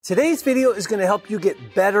Today's video is going to help you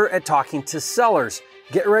get better at talking to sellers.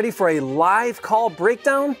 Get ready for a live call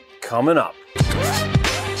breakdown coming up.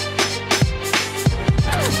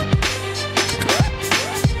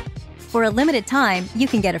 For a limited time, you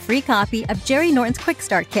can get a free copy of Jerry Norton's Quick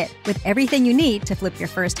Start Kit with everything you need to flip your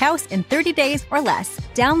first house in 30 days or less.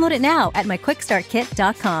 Download it now at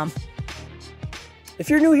myquickstartkit.com. If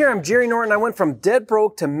you're new here, I'm Jerry Norton. I went from dead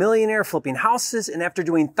broke to millionaire flipping houses, and after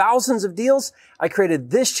doing thousands of deals, I created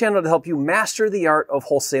this channel to help you master the art of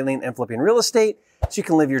wholesaling and flipping real estate so you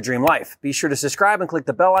can live your dream life. Be sure to subscribe and click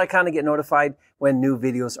the bell icon to get notified when new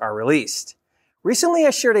videos are released. Recently, I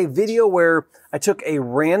shared a video where I took a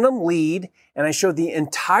random lead and I showed the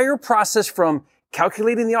entire process from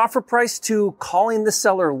calculating the offer price to calling the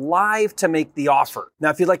seller live to make the offer. Now,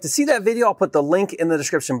 if you'd like to see that video, I'll put the link in the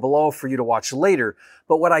description below for you to watch later.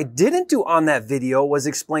 But what I didn't do on that video was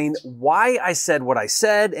explain why I said what I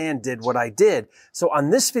said and did what I did. So on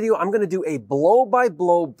this video, I'm going to do a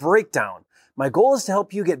blow-by-blow breakdown. My goal is to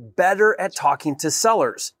help you get better at talking to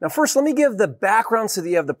sellers. Now, first, let me give the background so that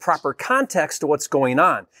you have the proper context to what's going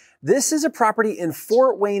on. This is a property in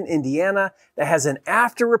Fort Wayne, Indiana that has an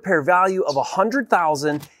after repair value of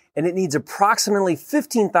 $100,000 and it needs approximately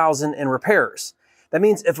 $15,000 in repairs. That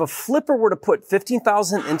means if a flipper were to put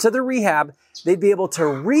 $15,000 into the rehab, they'd be able to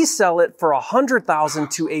resell it for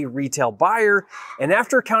 $100,000 to a retail buyer. And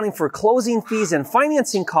after accounting for closing fees and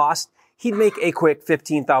financing costs, he'd make a quick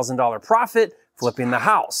 $15,000 profit flipping the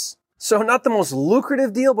house. So not the most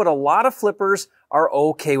lucrative deal, but a lot of flippers are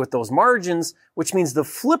okay with those margins, which means the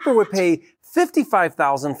flipper would pay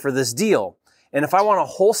 $55,000 for this deal. And if I want to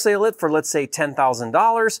wholesale it for, let's say,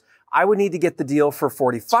 $10,000, I would need to get the deal for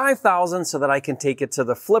 $45,000 so that I can take it to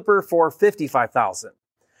the flipper for $55,000.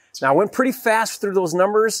 Now, I went pretty fast through those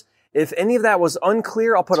numbers. If any of that was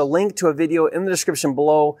unclear, I'll put a link to a video in the description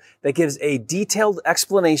below that gives a detailed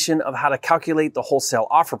explanation of how to calculate the wholesale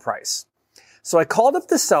offer price. So I called up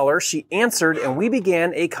the seller, she answered, and we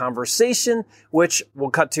began a conversation, which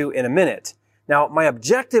we'll cut to in a minute. Now, my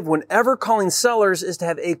objective whenever calling sellers is to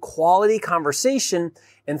have a quality conversation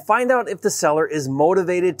and find out if the seller is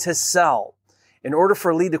motivated to sell. In order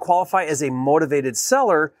for a lead to qualify as a motivated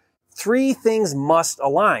seller, 3 things must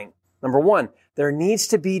align. Number 1, there needs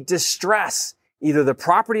to be distress. Either the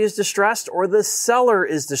property is distressed or the seller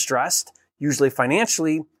is distressed, usually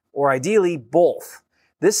financially, or ideally both.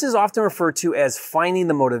 This is often referred to as finding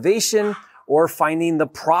the motivation or finding the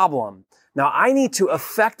problem. Now, I need to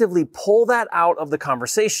effectively pull that out of the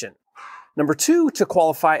conversation. Number 2, to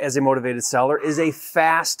qualify as a motivated seller is a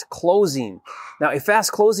fast closing. Now, a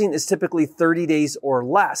fast closing is typically 30 days or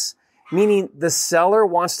less, meaning the seller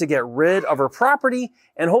wants to get rid of her property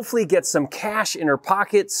and hopefully get some cash in her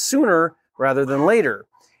pocket sooner rather than later.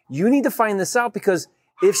 You need to find this out because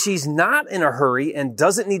if she's not in a hurry and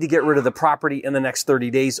doesn't need to get rid of the property in the next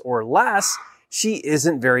 30 days or less, she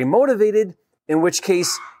isn't very motivated, in which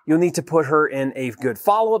case you'll need to put her in a good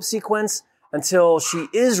follow-up sequence until she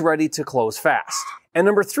is ready to close fast. And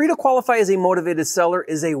number 3 to qualify as a motivated seller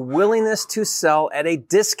is a willingness to sell at a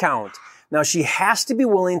discount. Now, she has to be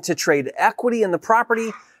willing to trade equity in the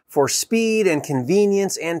property for speed and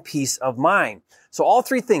convenience and peace of mind. So all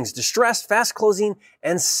 3 things, distressed, fast closing,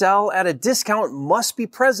 and sell at a discount must be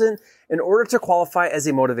present in order to qualify as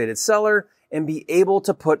a motivated seller and be able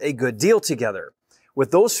to put a good deal together.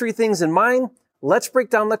 With those 3 things in mind, let's break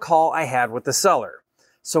down the call I had with the seller.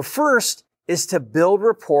 So first is to build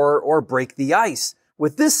rapport or break the ice.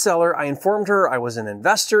 With this seller, I informed her I was an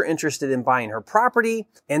investor interested in buying her property,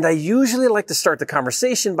 and I usually like to start the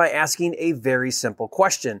conversation by asking a very simple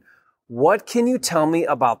question. What can you tell me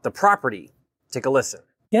about the property? Take a listen.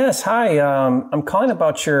 Yes, hi. I'm calling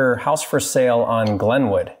about your house for sale on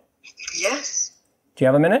Glenwood. Yes. Do you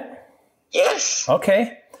have a minute? Yes.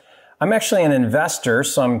 Okay. I'm actually an investor,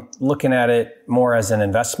 so I'm looking at it more as an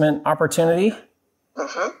investment opportunity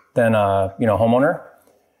than a homeowner.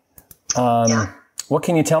 Yeah. What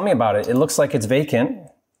can you tell me about it? It looks like it's vacant.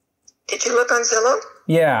 Did you look on Zillow?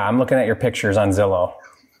 Yeah, I'm looking at your pictures on Zillow.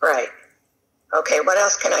 Right. Okay, what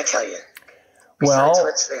else can I tell you? Well,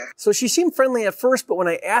 What's there? So she seemed friendly at first, but when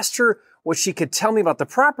I asked her what she could tell me about the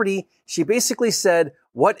property, she basically said,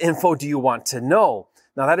 "What info do you want to know?"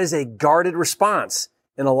 Now that is a guarded response.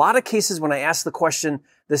 In a lot of cases, when I ask the question,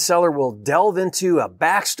 the seller will delve into a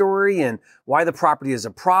backstory and why the property is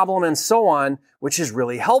a problem and so on, which is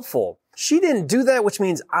really helpful. She didn't do that, which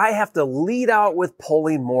means I have to lead out with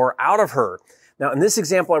pulling more out of her. Now, in this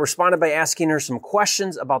example, I responded by asking her some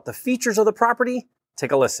questions about the features of the property.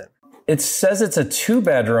 Take a listen. It says it's a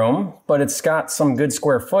 2-bedroom, but it's got some good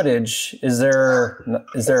square footage. Is there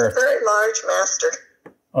It's a very large master.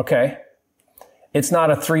 Okay. It's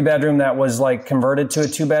not a 3-bedroom that was like converted to a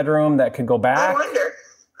 2-bedroom that could go back?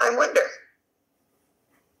 I wonder.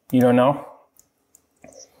 You don't know?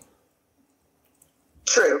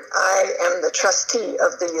 True. I am the trustee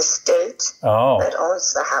of the estate that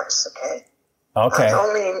owns the house, okay? Okay. I've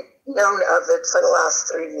only known of it for the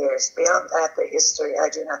last 3 years. Beyond that, the history, I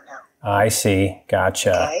do not know. I see.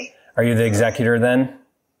 Gotcha. Okay. Are you the executor then?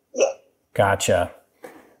 Yeah. Gotcha.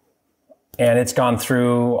 And it's gone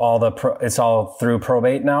through it's all through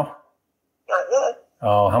probate now? Not yet.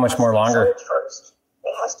 Oh, how much more longer? Sold first.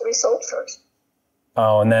 It has to be sold first.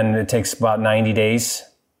 Oh, and then it takes about 90 days?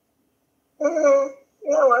 Mm-hmm.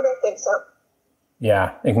 No, I don't think so.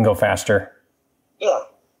 Yeah, it can go faster. Yeah.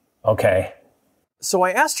 Okay. So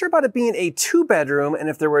I asked her about it being a 2-bedroom and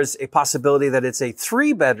if there was a possibility that it's a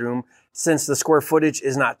 3-bedroom since the square footage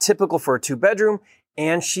is not typical for a 2-bedroom,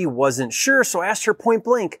 and she wasn't sure. So I asked her point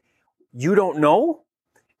blank, you don't know?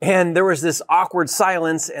 And there was this awkward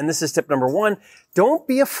silence, and this is tip number 1. Don't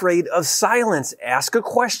be afraid of silence. Ask a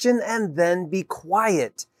question and then be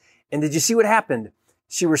quiet. And did you see what happened?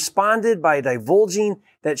 She responded by divulging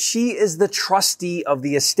that she is the trustee of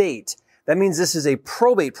the estate. That means this is a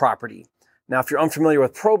probate property. Now, if you're unfamiliar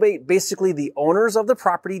with probate, basically the owners of the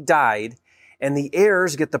property died and the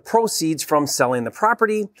heirs get the proceeds from selling the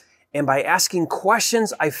property. And by asking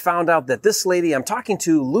questions, I found out that this lady I'm talking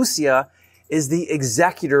to, Lucia, is the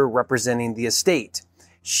executor representing the estate.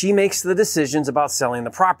 She makes the decisions about selling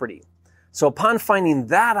the property. So upon finding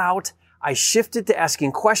that out, I shifted to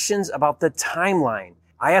asking questions about the timeline.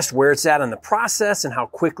 I asked where it's at in the process and how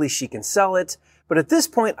quickly she can sell it. But at this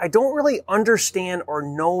point, I don't really understand or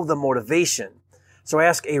know the motivation. So I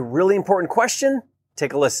ask a really important question.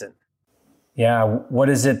 Take a listen. Yeah. What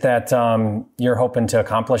is it that you're hoping to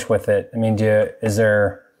accomplish with it? I mean, you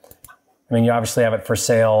obviously have it for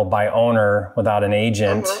sale by owner without an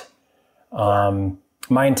agent. Mm-hmm.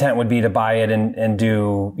 My intent would be to buy it and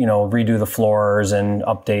do, redo the floors and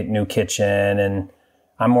update new kitchen. And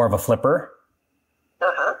I'm more of a flipper.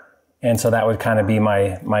 Uh-huh. And so that would kind of be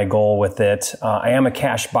my goal with it. I am a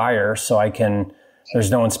cash buyer, so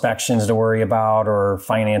there's no inspections to worry about or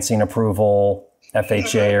financing approval,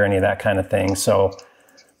 FHA or any of that kind of thing. So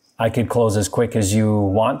I could close as quick as you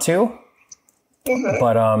want to. Mm-hmm.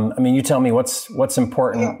 But, you tell me what's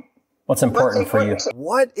important. Yeah. What's important for you?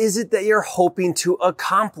 What is it that you're hoping to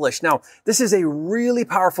accomplish? Now, this is a really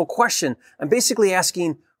powerful question. I'm basically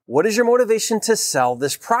asking, what is your motivation to sell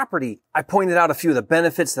this property? I pointed out a few of the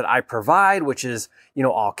benefits that I provide, which is,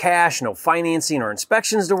 all cash, no financing or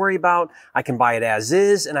inspections to worry about. I can buy it as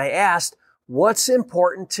is. And I asked, what's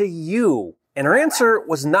important to you? And her answer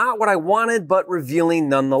was not what I wanted, but revealing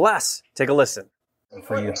nonetheless. Take a listen.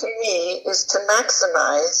 Important to me is to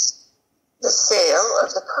maximize the sale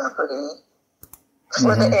of the property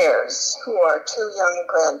for the heirs who are 2 young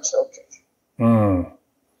grandchildren. Mm.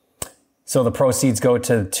 So the proceeds go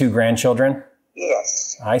to 2 grandchildren?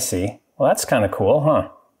 Yes. I see. Well, that's kind of cool, huh?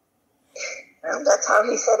 Well, that's how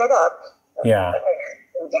he set it up. Yeah.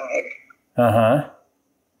 Who died. Uh-huh.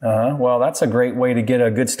 Uh-huh. Well, that's a great way to get a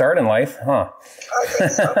good start in life, huh? I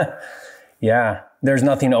think so. Yeah. There's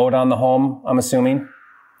nothing owed on the home, I'm assuming?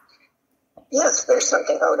 Yes, there's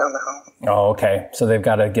something owed on the home. Oh, okay. So they've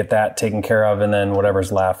got to get that taken care of and then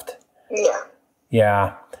whatever's left. Yeah.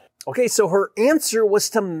 Yeah. Okay, so her answer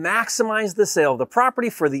was to maximize the sale of the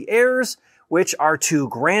property for the heirs, which are 2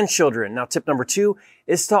 grandchildren. Now, tip number 2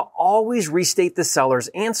 is to always restate the seller's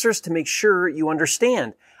answers to make sure you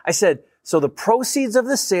understand. I said, so the proceeds of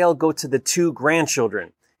the sale go to the 2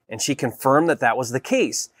 grandchildren. And she confirmed that that was the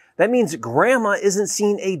case. That means grandma isn't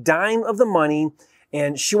seeing a dime of the money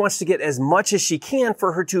and she wants to get as much as she can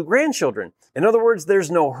for her 2 grandchildren. In other words,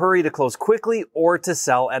 there's no hurry to close quickly or to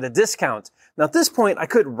sell at a discount. Now, at this point, I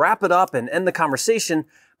could wrap it up and end the conversation,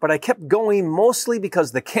 but I kept going mostly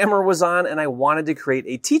because the camera was on and I wanted to create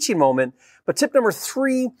a teaching moment. But tip number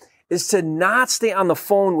 3 is to not stay on the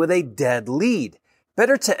phone with a dead lead.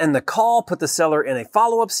 Better to end the call, put the seller in a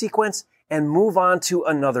follow-up sequence, and move on to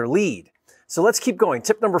another lead. So let's keep going.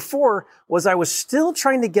 Tip number 4 was I was still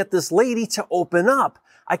trying to get this lady to open up.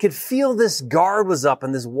 I could feel this guard was up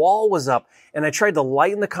and this wall was up, and I tried to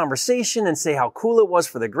lighten the conversation and say how cool it was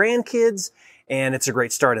for the grandkids, and it's a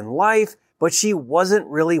great start in life, but she wasn't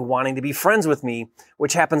really wanting to be friends with me,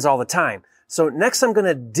 which happens all the time. So next I'm going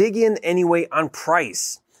to dig in anyway on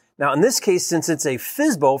price. Now in this case, since it's a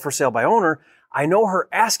FSBO for sale by owner, I know her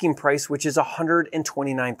asking price, which is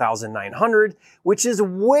 $129,900, which is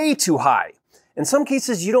way too high. In some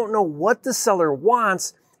cases, you don't know what the seller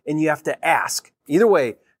wants and you have to ask. Either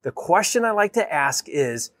way, the question I like to ask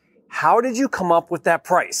is, how did you come up with that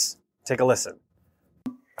price? Take a listen.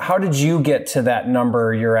 how did you get to that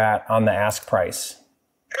number you're at on the ask price?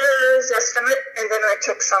 It was estimate, and then I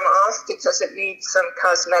took some off because it needs some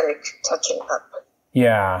cosmetic touching up.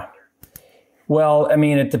 Yeah. Well, I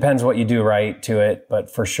mean, it depends what you do right to it, but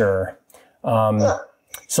for sure.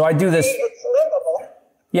 So I do this. It's livable.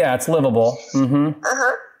 Yeah, it's livable. Mm-hmm.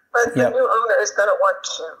 But the new owner is going to want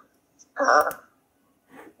to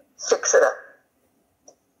fix it up.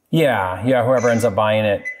 Yeah, whoever ends up buying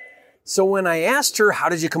it. So when I asked her, how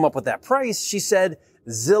did you come up with that price? She said,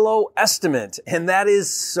 Zillow estimate. And that is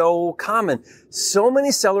so common. So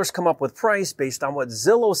many sellers come up with price based on what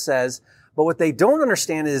Zillow says, but what they don't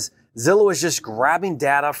understand is Zillow is just grabbing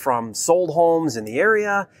data from sold homes in the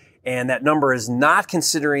area, and that number is not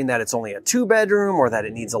considering that it's only a 2-bedroom or that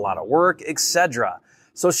it needs a lot of work, etc.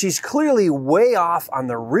 So she's clearly way off on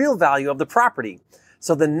the real value of the property.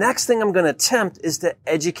 So the next thing I'm going to attempt is to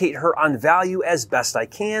educate her on value as best I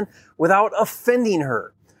can without offending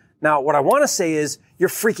her. Now, what I want to say is, you're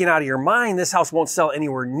freaking out of your mind. This house won't sell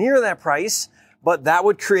anywhere near that price, but that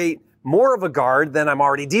would create more of a guard than I'm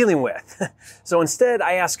already dealing with. So instead,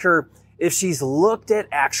 I ask her if she's looked at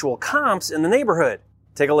actual comps in the neighborhood.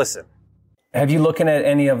 Take a listen. Have you looking at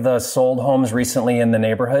any of the sold homes recently in the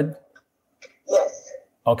neighborhood? Yes.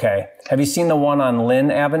 Okay. Have you seen the one on Lynn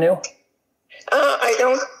Avenue? I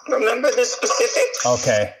don't remember the specifics.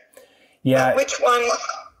 Okay. Yeah. Which one?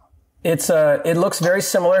 It looks very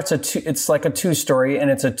similar. It's like a 2-story, and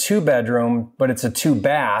it's a 2-bedroom, but it's a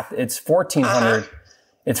 2-bath. It's 1,400.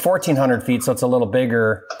 It's 1,400 feet, so it's a little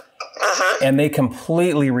bigger. And they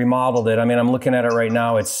completely remodeled it. I mean, I'm looking at it right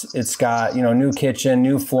now. It's got, new kitchen,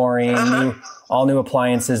 new flooring, all new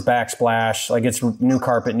appliances, backsplash. Like, it's new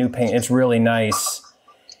carpet, new paint. It's really nice.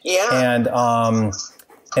 Yeah.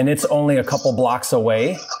 And it's only a couple blocks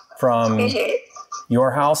away from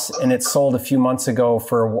your house, and it sold a few months ago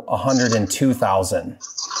for $102,000.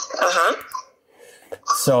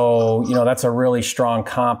 So, that's a really strong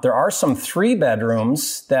comp. There are some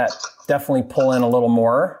 3-bedrooms that definitely pull in a little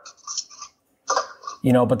more,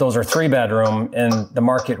 but those are 3-bedroom, and the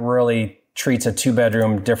market really treats a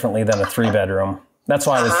 2-bedroom differently than a 3-bedroom. That's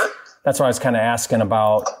why I was kind of asking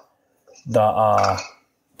about the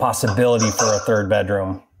possibility for a 3rd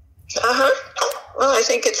bedroom. Well, I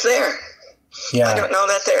think it's there. Yeah. I don't know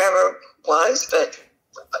that there ever was, but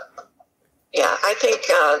yeah, I think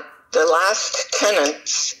the last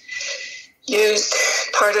tenants used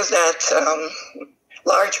part of that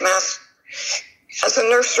large mass as a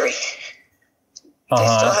nursery. They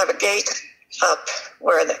still have a gate up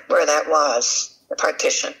where that was, the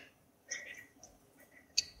partition.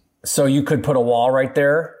 So you could put a wall right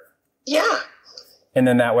there? Yeah. And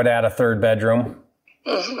then that would add a 3rd bedroom?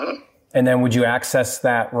 And then would you access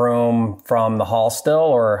that room from the hall still,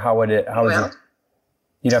 or how would you?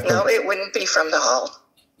 You'd have to. No, it wouldn't be from the hall.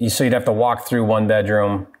 So you'd have to walk through one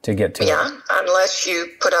bedroom to get to it. Yeah, unless you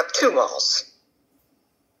put up 2 walls.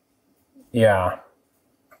 Yeah.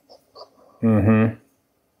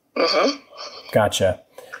 Gotcha.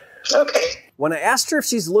 Okay. When I asked her if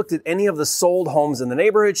she's looked at any of the sold homes in the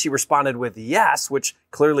neighborhood, she responded with yes, which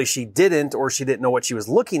clearly she didn't, or she didn't know what she was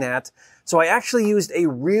looking at. So I actually used a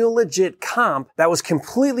real legit comp that was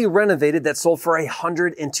completely renovated that sold for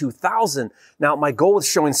 $102,000. Now, my goal with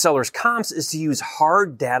showing sellers comps is to use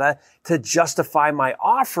hard data to justify my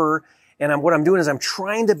offer. And what I'm doing is I'm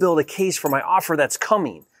trying to build a case for my offer that's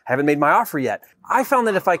coming. I haven't made my offer yet. I found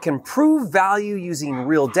that if I can prove value using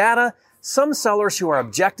real data, some sellers who are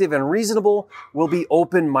objective and reasonable will be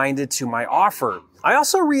open-minded to my offer. I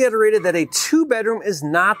also reiterated that a 2-bedroom is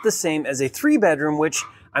not the same as a 3-bedroom, which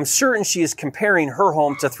I'm certain she is comparing her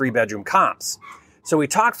home to 3-bedroom comps. So we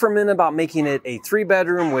talked for a minute about making it a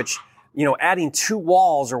 3-bedroom, which, adding 2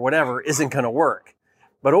 walls or whatever isn't going to work.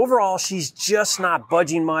 But overall, she's just not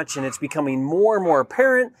budging much, and it's becoming more and more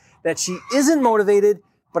apparent that she isn't motivated,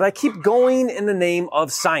 but I keep going in the name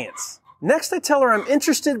of science. Next, I tell her I'm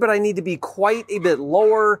interested, but I need to be quite a bit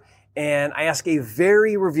lower, and I ask a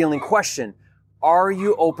very revealing question. Are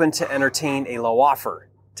you open to entertain a low offer?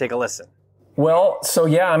 Take a listen. Well, so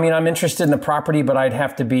yeah, I mean, I'm interested in the property, but I'd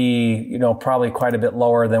have to be, probably quite a bit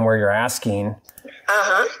lower than where you're asking.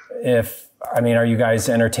 Are you guys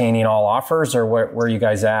entertaining all offers, or where are you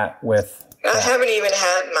guys at with? I haven't even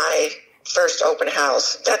had my first open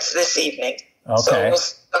house. That's this evening. Okay. So we'll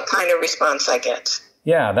see what kind of response I get.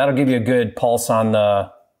 Yeah, that'll give you a good pulse on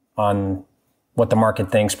what the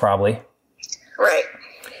market thinks, probably. Right.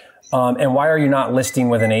 And why are you not listing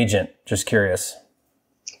with an agent? Just curious.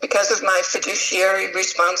 Because of my fiduciary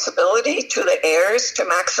responsibility to the heirs to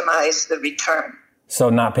maximize the return. So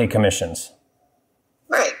not pay commissions.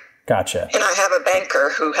 Right. Gotcha. And I have a banker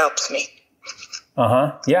who helps me.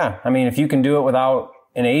 Yeah. I mean, if you can do it without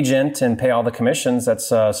an agent and pay all the commissions,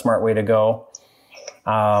 that's a smart way to go.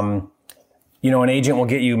 An agent will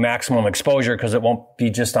get you maximum exposure because it won't be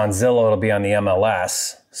just on Zillow, it'll be on the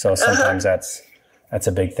MLS. So sometimes that's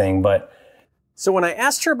a big thing. But so when I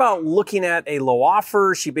asked her about looking at a low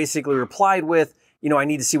offer, she basically replied with, I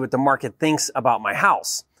need to see what the market thinks about my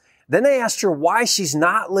house. Then I asked her why she's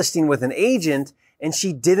not listing with an agent, and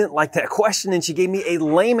she didn't like that question, and she gave me a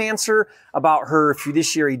lame answer about her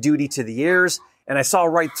fiduciary duty to the heirs. And I saw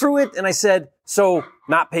right through it, and I said, so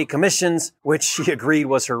not pay commissions, which she agreed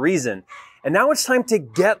was her reason. And now it's time to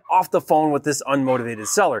get off the phone with this unmotivated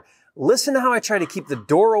seller. Listen to how I try to keep the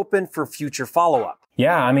door open for future follow-up.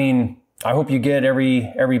 Yeah, I mean, I hope you get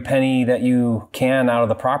every penny that you can out of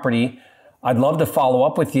the property. I'd love to follow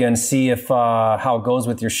up with you and see if how it goes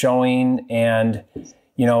with your showing, and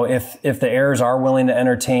if the heirs are willing to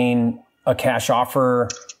entertain a cash offer.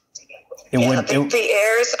 The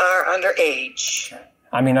heirs are underage.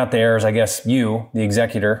 I mean, not the heirs, I guess you, the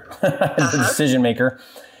executor, the decision maker.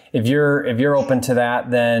 If you're open to that,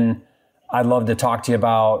 then I'd love to talk to you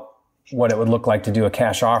about what it would look like to do a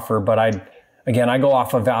cash offer. But I go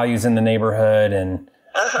off of values in the neighborhood, and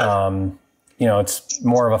it's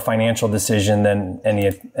more of a financial decision than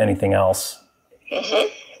anything else. Mm-hmm.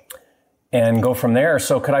 And go from there.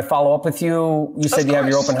 So could I follow up with you? You said you have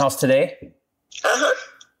your open house today?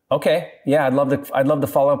 Okay. Yeah, I'd love to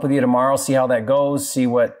follow up with you tomorrow, see how that goes, see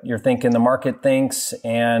what you're thinking the market thinks,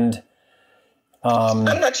 and I'm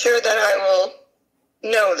not sure that I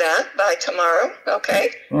will know that by tomorrow. Okay.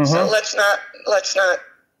 Mm-hmm. So let's not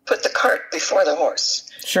put the cart before the horse.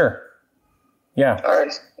 Sure. Yeah. Or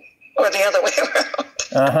the other way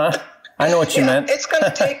around. I know what you meant. It's going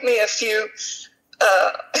to take me a few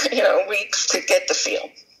weeks to get the feel.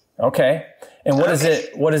 Okay. And what is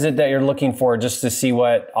it that you're looking for, just to see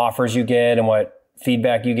what offers you get and what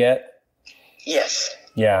feedback you get? Yes.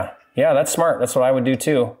 Yeah. Yeah, that's smart. That's what I would do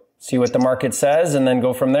too. See what the market says and then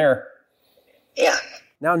go from there. Yeah.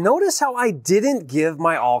 Now notice how I didn't give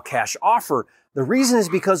my all cash offer. The reason is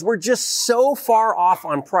because we're just so far off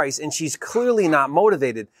on price, and she's clearly not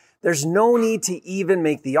motivated. There's no need to even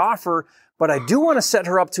make the offer, but I do want to set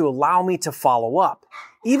her up to allow me to follow up.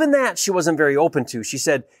 Even that she wasn't very open to. She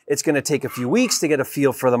said it's going to take a few weeks to get a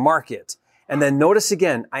feel for the market. And then notice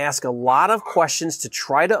again, I ask a lot of questions to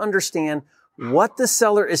try to understand what the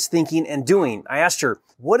seller is thinking and doing. I asked her,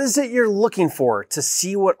 what is it you're looking for to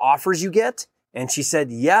see what offers you get? And she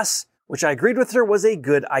said yes, which I agreed with her was a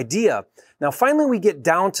good idea. Now finally we get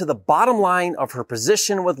down to the bottom line of her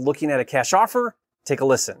position with looking at a cash offer. Take a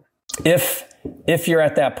listen. If you're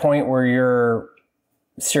at that point where you're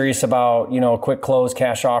serious about, a quick close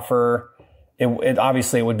cash offer, it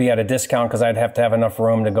obviously it would be at a discount because I'd have to have enough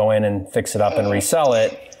room to go in and fix it up and resell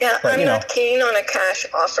it. Yeah, but, I'm not keen on a cash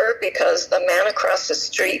offer because the man across the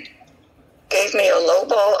street gave me a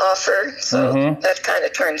lowball offer, so that kind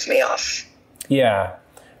of turns me off. Yeah.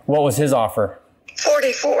 What was his offer?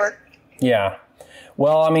 44. Yeah.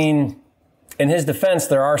 Well, I mean, in his defense,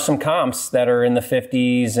 there are some comps that are in the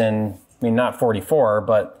 50s, and not 44,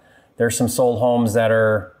 but there's some sold homes that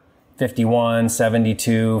are 51,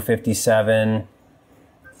 72, 57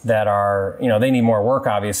 that are, they need more work,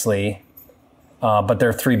 obviously, but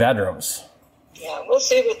they're 3 bedrooms. Yeah, we'll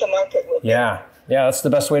see what the market will do. Yeah, that's the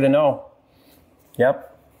best way to know. Yep.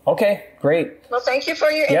 Okay, great. Well, thank you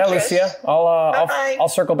for your interest. Yeah, Lucia, I'll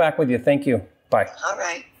circle back with you. Thank you. Bye. All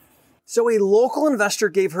right. So a local investor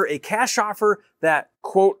gave her a cash offer that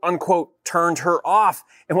quote unquote turned her off.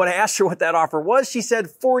 And when I asked her what that offer was, she said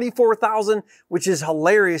 $44,000, which is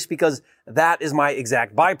hilarious because that is my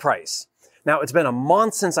exact buy price. Now it's been a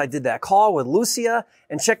month since I did that call with Lucia,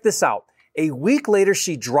 and check this out. A week later,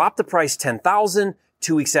 she dropped the price $10,000.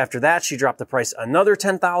 2 weeks after that, she dropped the price another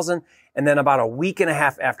 $10,000. And then about a week and a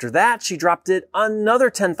half after that, she dropped it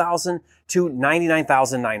another $10,000 to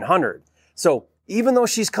 $99,900. So even though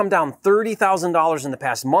she's come down $30,000 in the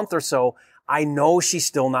past month or so, I know she's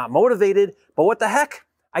still not motivated. But what the heck?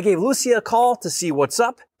 I gave Lucia a call to see what's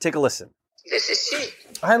up. Take a listen. This is she.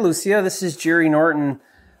 Hi, Lucia. This is Jerry Norton.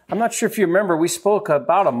 I'm not sure if you remember, we spoke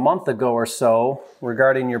about a month ago or so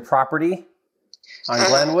regarding your property on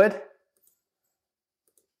Glenwood.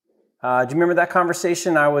 Do you remember that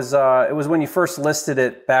conversation? It was when you first listed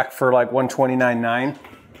it back for like $129,900.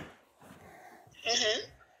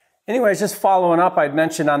 Anyways, just following up, I'd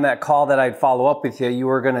mentioned on that call that I'd follow up with you. You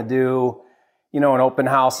were going to do, an open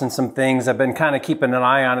house and some things. I've been kind of keeping an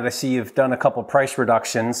eye on it. I see you've done a couple price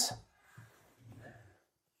reductions.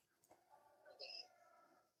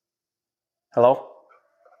 Hello?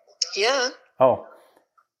 Yeah. Oh.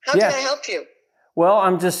 How can I help you? Well,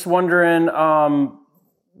 I'm just wondering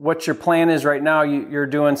what your plan is right now. You're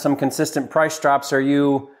doing some consistent price drops.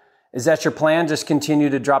 Is that your plan? Just continue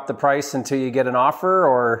to drop the price until you get an offer,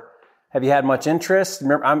 or have you had much interest? I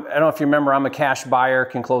don't know if you remember, I'm a cash buyer,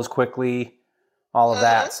 can close quickly, all of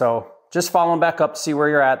that. So just following back up to see where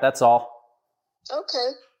you're at. That's all. Okay.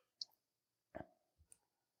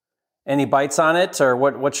 Any bites on it, or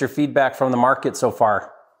what's your feedback from the market so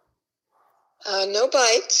far? No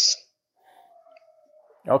bites.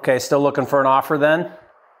 Okay, still looking for an offer then?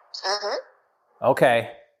 Uh-huh.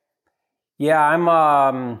 Okay. Yeah,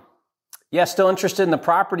 I'm still interested in the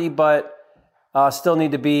property, but still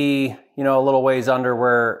need to be, a little ways under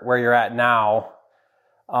where you're at now.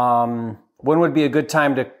 When would be a good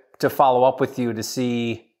time to follow up with you to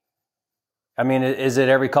see? I mean, is it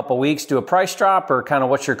every couple of weeks do a price drop, or kind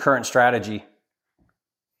of what's your current strategy?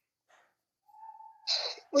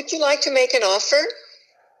 Would you like to make an offer?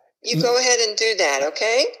 You go ahead and do that,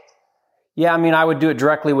 okay? Yeah, I mean, I would do it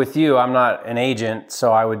directly with you. I'm not an agent,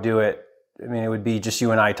 so I would do it. I mean, it would be just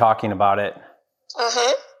you and I talking about it.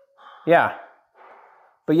 Uh-huh. Yeah.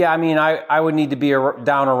 But yeah, I mean, I would need to be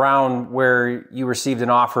down around where you received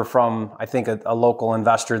an offer from, I think, a local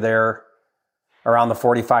investor there around the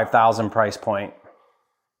 $45,000 price point.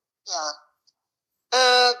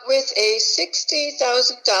 Yeah. With a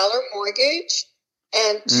 $60,000 mortgage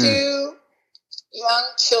and two young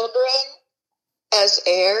children as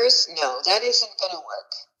heirs, no, that isn't going to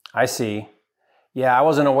work. I see. Yeah, I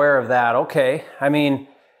wasn't aware of that. Okay. I mean,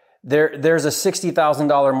 there's a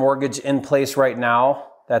 $60,000 mortgage in place right now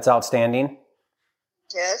that's outstanding?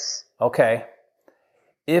 Yes. Okay.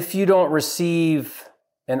 If you don't receive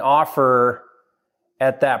an offer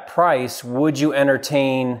at that price, would you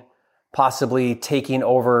entertain possibly taking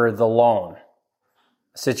over the loan?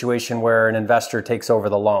 A situation where an investor takes over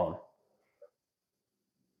the loan?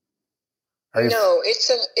 No, it's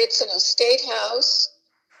an estate house.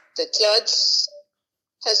 The judge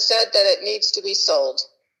has said that it needs to be sold.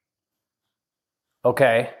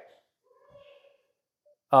 Okay.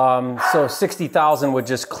 So $60,000 would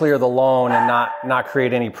just clear the loan and not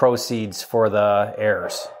create any proceeds for the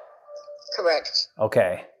heirs. Correct.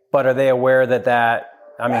 Okay. But are they aware that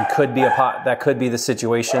could be that could be the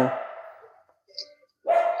situation?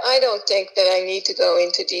 I don't think that I need to go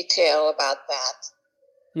into detail about that.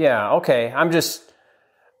 Yeah, okay.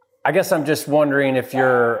 I guess I'm just wondering if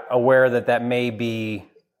you're aware that may be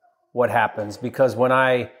what happens, because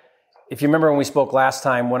if you remember when we spoke last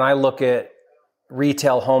time, when I look at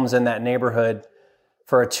retail homes in that neighborhood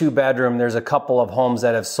for a 2-bedroom, there's a couple of homes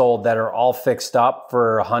that have sold that are all fixed up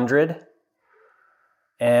for $100,000.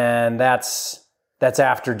 And that's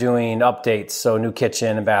after doing updates. So new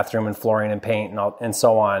kitchen and bathroom and flooring and paint and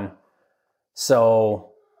so on. So,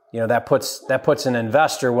 that puts an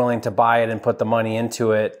investor willing to buy it and put the money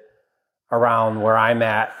into it around where I'm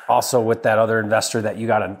at. Also with that other investor that you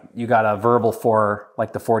got a verbal for,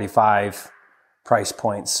 like the 45 price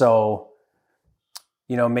point. So,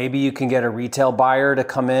 maybe you can get a retail buyer to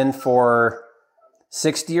come in for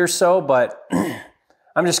 60 or so, but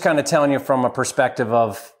I'm just kind of telling you from a perspective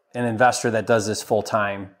of an investor that does this full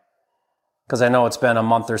time, because I know it's been a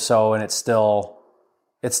month or so and it's still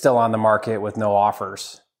on the market with no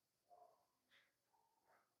offers.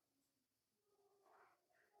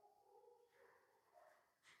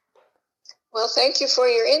 Well, thank you for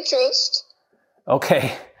your interest.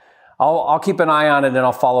 Okay. I'll keep an eye on it and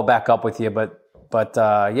I'll follow back up with you. But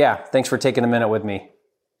yeah, thanks for taking a minute with me.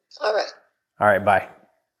 All right. All right. Bye.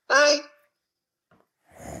 Bye.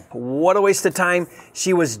 What a waste of time.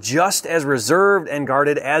 She was just as reserved and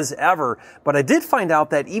guarded as ever. But I did find out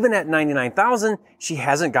that even at $99,000, she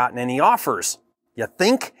hasn't gotten any offers. You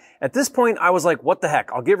think? At this point, I was like, what the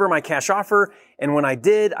heck? I'll give her my cash offer. And when I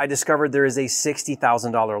did, I discovered there is a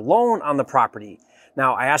 $60,000 loan on the property.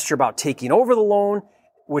 Now, I asked her about taking over the loan,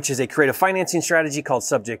 which is a creative financing strategy called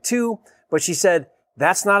Subject to, but she said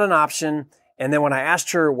that's not an option. And then when I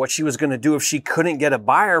asked her what she was going to do if she couldn't get a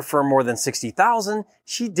buyer for more than $60,000,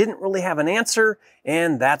 she didn't really have an answer,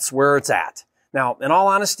 and that's where it's at. Now, in all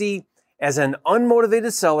honesty, as an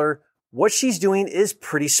unmotivated seller, what she's doing is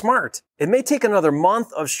pretty smart. It may take another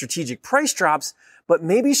month of strategic price drops, but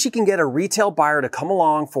maybe she can get a retail buyer to come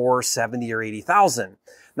along for $70,000 or $80,000.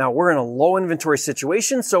 Now, we're in a low inventory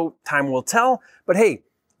situation, so time will tell. But hey,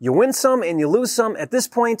 you win some and you lose some. At this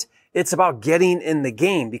point, it's about getting in the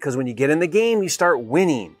game, because when you get in the game, you start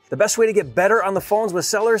winning. The best way to get better on the phones with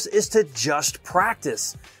sellers is to just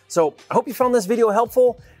practice. So I hope you found this video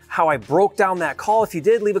helpful, how I broke down that call. If you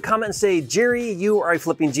did, leave a comment and say, Jerry, you are a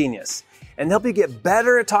flipping genius. And to help you get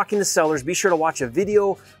better at talking to sellers, be sure to watch a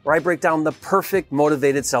video where I break down the perfect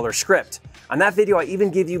motivated seller script. On that video, I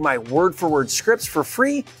even give you my word-for-word scripts for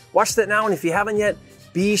free. Watch that now, and if you haven't yet,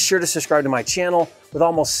 be sure to subscribe to my channel. With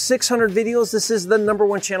almost 600 videos, this is the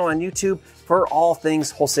 #1 channel on YouTube for all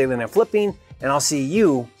things wholesaling and flipping, and I'll see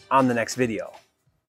you on the next video.